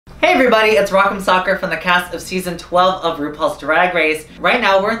Hey everybody, it's M Sakura from the cast of season 12 of RuPaul's Drag Race. Right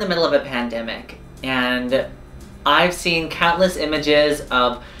now we're in the middle of a pandemic and I've seen countless images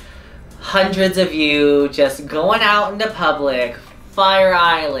of hundreds of you just going out into public, Fire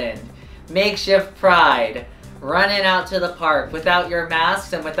Island, makeshift pride, running out to the park without your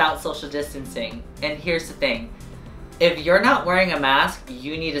masks and without social distancing. And here's the thing. If you're not wearing a mask,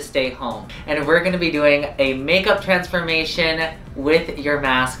 you need to stay home. And we're gonna be doing a makeup transformation with your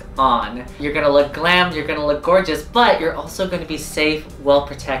mask on. You're gonna look glam, you're gonna look gorgeous, but you're also gonna be safe, well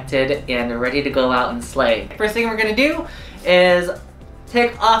protected, and ready to go out and slay. First thing we're gonna do is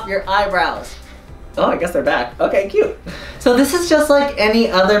take off your eyebrows. Oh, I guess they're back. Okay, cute. So this is just like any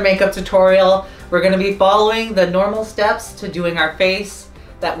other makeup tutorial. We're gonna be following the normal steps to doing our face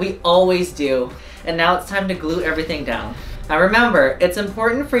that we always do. And now it's time to glue everything down. Now remember, it's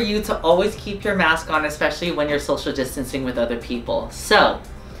important for you to always keep your mask on, especially when you're social distancing with other people. So,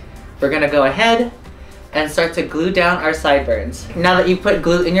 we're gonna go ahead and start to glue down our sideburns. Now that you put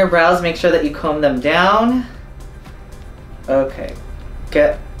glue in your brows, make sure that you comb them down. Okay,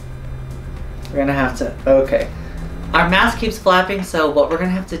 we're gonna have to, okay. Our mask keeps flapping, so what we're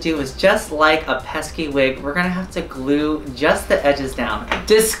gonna have to do is, just like a pesky wig, we're gonna have to glue just the edges down.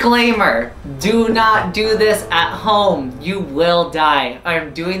 Disclaimer, do not do this at home. You will die.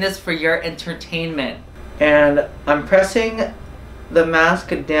 I'm doing this for your entertainment. And I'm pressing the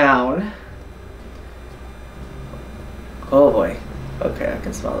mask down. Oh boy. Okay, I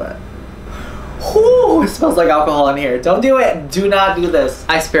can smell that. Ooh, it smells like alcohol in here. Don't do it. Do not do this.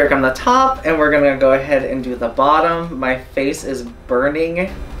 I spear on the top and we're gonna go ahead and do the bottom. My face is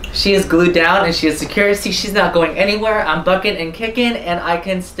burning. She is glued down and she is secure. See, she's not going anywhere. I'm bucking and kicking and I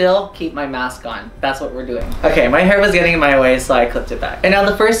can still keep my mask on. That's what we're doing. Okay, my hair was getting in my way, so I clipped it back. And now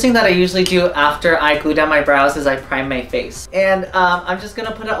the first thing that I usually do after I glue down my brows is I prime my face. And I'm just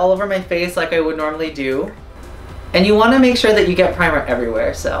gonna put it all over my face like I would normally do. And you wanna make sure that you get primer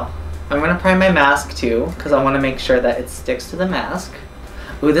everywhere, so. I'm gonna prime my mask too, because I want to make sure that it sticks to the mask.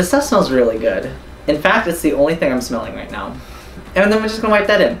 Ooh, this stuff smells really good. In fact, it's the only thing I'm smelling right now. And then we're just gonna wipe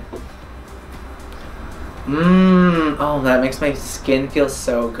that in. Oh, that makes my skin feel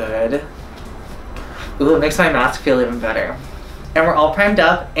so good. Ooh, it makes my mask feel even better. And we're all primed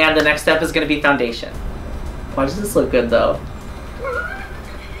up, and the next step is gonna be foundation. Why does this look good though?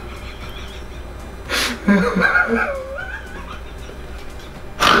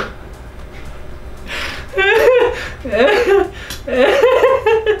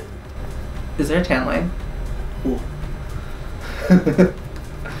 Is there a tan line? Ooh.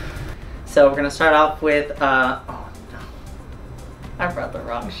 So we're gonna start off with, oh no. I brought the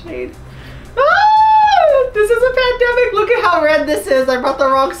wrong shade. Ah! This is a pandemic! Look at how red this is! I brought the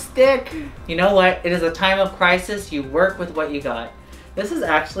wrong stick! You know what? It is a time of crisis. You work with what you got. This is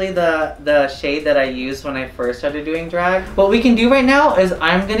actually the shade that I used when I first started doing drag. What we can do right now is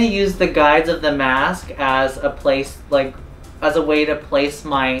I'm gonna use the guides of the mask as a place, like, as a way to place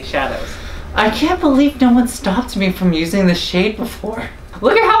my shadows. I can't believe no one stopped me from using this shade before.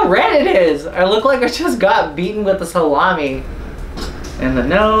 Look at how red it is! I look like I just got beaten with a salami. And the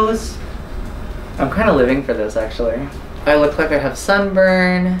nose. I'm kind of living for this, actually. I look like I have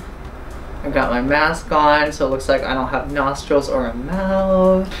sunburn. I've got my mask on, so it looks like I don't have nostrils or a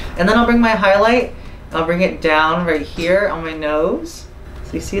mouth. And then I'll bring my highlight, I'll bring it down right here on my nose.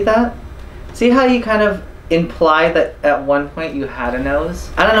 So you see that? See how you kind of imply that at one point you had a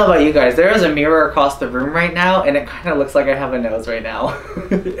nose? I don't know about you guys, there is a mirror across the room right now and it kind of looks like I have a nose right now.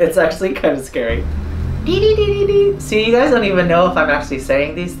 It's actually kind of scary. See, you guys don't even know if I'm actually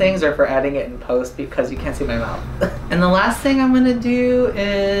saying these things or if we're adding it in post because you can't see my mouth. And the last thing I'm gonna do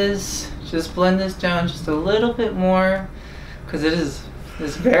is just blend this down just a little bit more because it is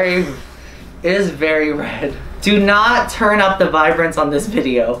very red. Do not turn up the vibrance on this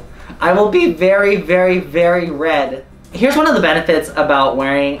video. I will be very, very, very red. Here's one of the benefits about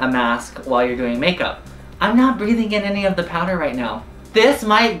wearing a mask while you're doing makeup. I'm not breathing in any of the powder right now. This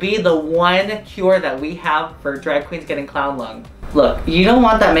might be the one cure that we have for drag queens getting clown lung. Look, you don't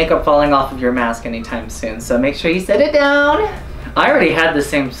want that makeup falling off of your mask anytime soon, so make sure you set it down. I already had the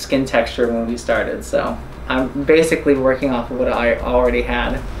same skin texture when we started, so I'm basically working off of what I already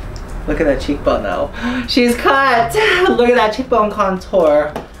had. Look at that cheekbone though. She's cut! Look at that cheekbone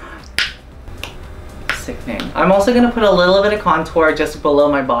contour. Sickening. I'm also gonna put a little bit of contour just below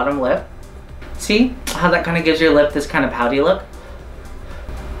my bottom lip. See how that kind of gives your lip this kind of pouty look?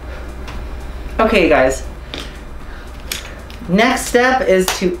 Okay, guys. Next step is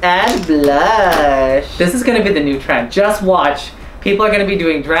to add blush. This is gonna be the new trend. Just watch. People are gonna be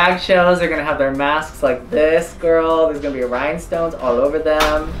doing drag shows. They're gonna have their masks like this, girl. There's gonna be rhinestones all over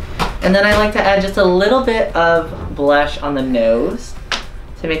them. And then I like to add just a little bit of blush on the nose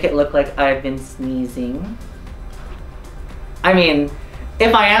to make it look like I've been sneezing. I mean,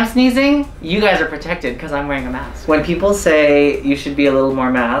 if I am sneezing, you guys are protected because I'm wearing a mask. When people say you should be a little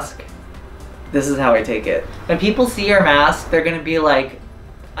more mask, this is how I take it. When people see your mask, they're gonna be like,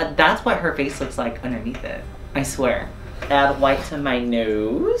 that's what her face looks like underneath it. I swear. Add white to my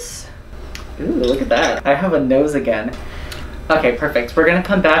nose. Ooh, look at that. I have a nose again. Okay, perfect. We're gonna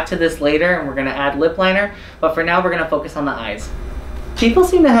come back to this later and we're gonna add lip liner, but for now we're gonna focus on the eyes. People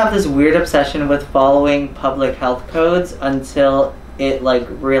seem to have this weird obsession with following public health codes until it like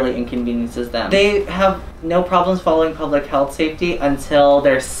really inconveniences them. They have no problems following public health safety until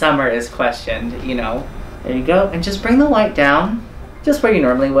their summer is questioned, you know. There you go. And just bring the white down, just where you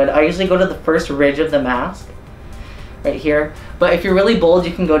normally would. I usually go to the first ridge of the mask, right here. But if you're really bold,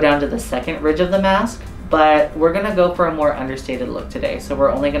 you can go down to the second ridge of the mask. But we're gonna go for a more understated look today. So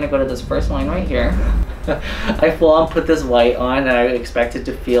we're only gonna go to this first line right here. I full on put this white on and I expected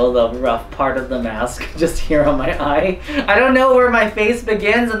to feel the rough part of the mask just here on my eye. I don't know where my face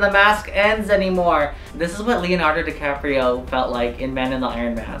begins and the mask ends anymore. This is what Leonardo DiCaprio felt like in Man in the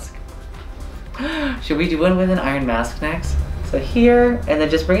Iron Mask. Should we do one with an iron mask next? So here, and then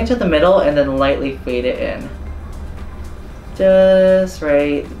just bring it to the middle and then lightly fade it in. Just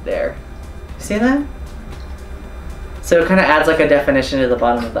right there. See that? So it kind of adds like a definition to the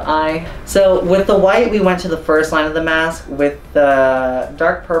bottom of the eye. So with the white, we went to the first line of the mask. With the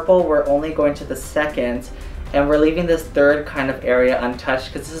dark purple, we're only going to the second. And we're leaving this third kind of area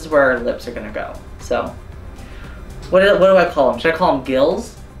untouched because this is where our lips are gonna go. So, what do I call them? Should I call them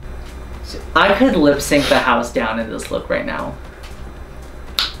gills? I could lip sync the house down in this look right now.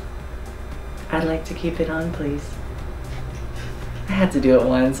 I'd like to keep it on, please. I had to do it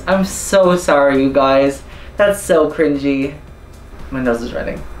once. I'm so sorry, you guys. That's so cringy. My nose is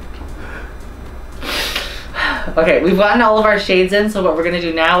running. Okay, we've gotten all of our shades in, so what we're gonna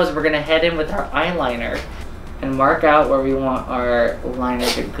do now is we're gonna head in with our eyeliner and mark out where we want our liner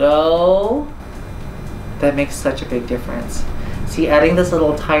to go. That makes such a big difference. See, adding this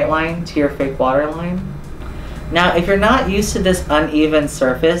little tight line to your fake waterline. Now, if you're not used to this uneven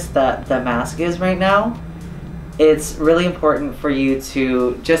surface that the mask is right now, it's really important for you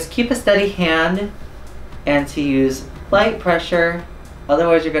to just keep a steady hand and to use light pressure,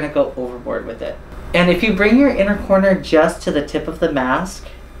 otherwise you're gonna go overboard with it. And if you bring your inner corner just to the tip of the mask,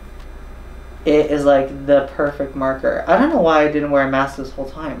 it is like the perfect marker. I don't know why I didn't wear a mask this whole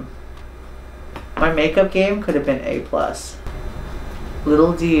time. My makeup game could have been A+.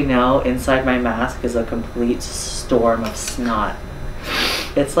 Little do you know, inside my mask is a complete storm of snot.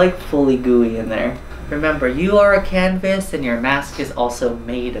 It's like fully gooey in there. Remember, you are a canvas and your mask is also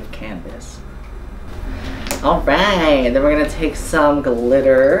made of canvas. Alright, then we're gonna take some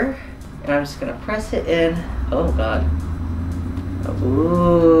glitter and I'm just gonna press it in. Oh god.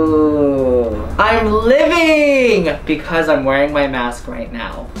 Ooh. I'm living! Because I'm wearing my mask right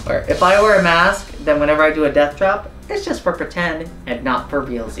now. Or if I wear a mask, then whenever I do a death drop, it's just for pretend and not for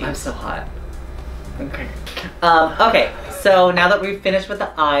realsies. I'm so hot. Okay. Okay, so now that we've finished with the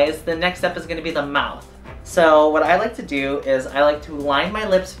eyes, the next step is gonna be the mouth. So what I like to do is I like to line my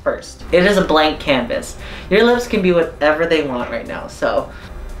lips first. It is a blank canvas. Your lips can be whatever they want right now. So,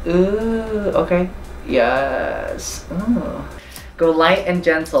 ooh, okay. Yes. Ooh. Go light and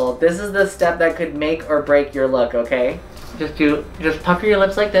gentle. This is the step that could make or break your look, okay? Just pucker your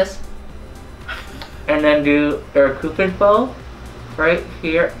lips like this. And then do your cupid bow right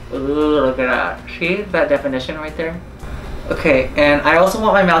here. Ooh, look at that. See that definition right there? Okay, and I also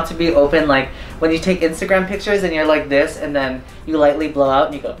want my mouth to be open, like when you take Instagram pictures and you're like this and then you lightly blow out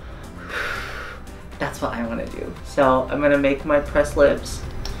and you go, that's what I want to do. So I'm going to make my pressed lips.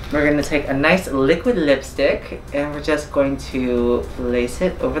 We're going to take a nice liquid lipstick and we're just going to place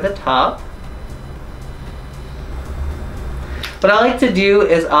it over the top. What I like to do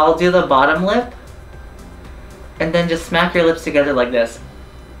is I'll do the bottom lip and then just smack your lips together like this.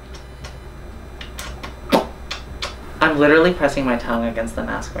 I'm literally pressing my tongue against the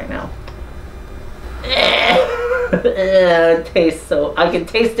mask right now. It tastes so, I can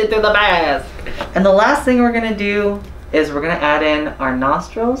taste it through the mask. And the last thing we're gonna do is we're gonna add in our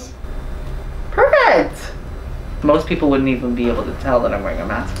nostrils. Perfect! Most people wouldn't even be able to tell that I'm wearing a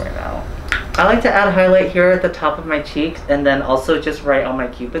mask right now. I like to add highlight here at the top of my cheeks and then also just right on my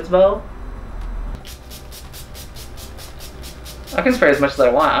cupid's bow. I can spray as much as I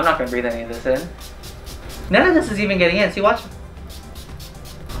want. I'm not gonna breathe any of this in. None of this is even getting in. See, watch.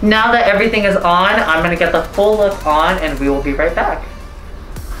 Now that everything is on, I'm gonna get the full look on and we will be right back.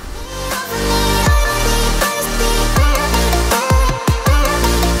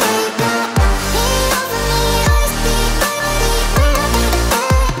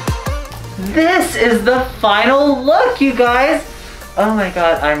 this is the final look, you guys. Oh my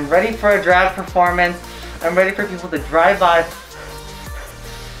god, I'm ready for a drag performance. I'm ready for people to drive by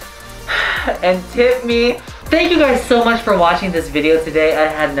and tip me. Thank you guys so much for watching this video today. I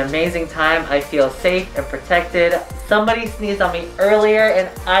had an amazing time. I feel safe and protected. Somebody sneezed on me earlier and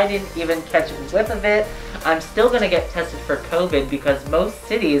I didn't even catch a whiff of it. I'm still gonna get tested for COVID because most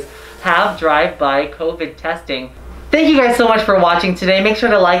cities have drive-by COVID testing. Thank you guys so much for watching today. Make sure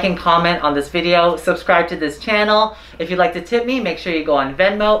to like and comment on this video. Subscribe to this channel. If you'd like to tip me, make sure you go on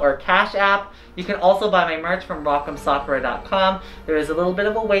Venmo or Cash App. You can also buy my merch from rockmsakura.com. There is a little bit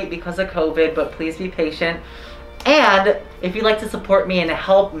of a wait because of COVID, but please be patient. And if you'd like to support me and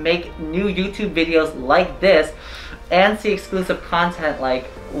help make new YouTube videos like this and see exclusive content like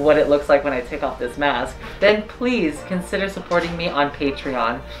what it looks like when I take off this mask, then please consider supporting me on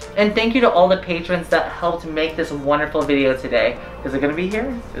Patreon. And thank you to all the patrons that helped make this wonderful video today. Is it gonna be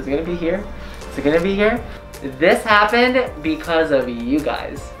here? Is it gonna be here? Is it gonna be here? This happened because of you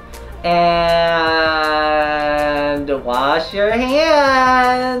guys. And wash your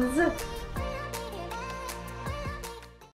hands.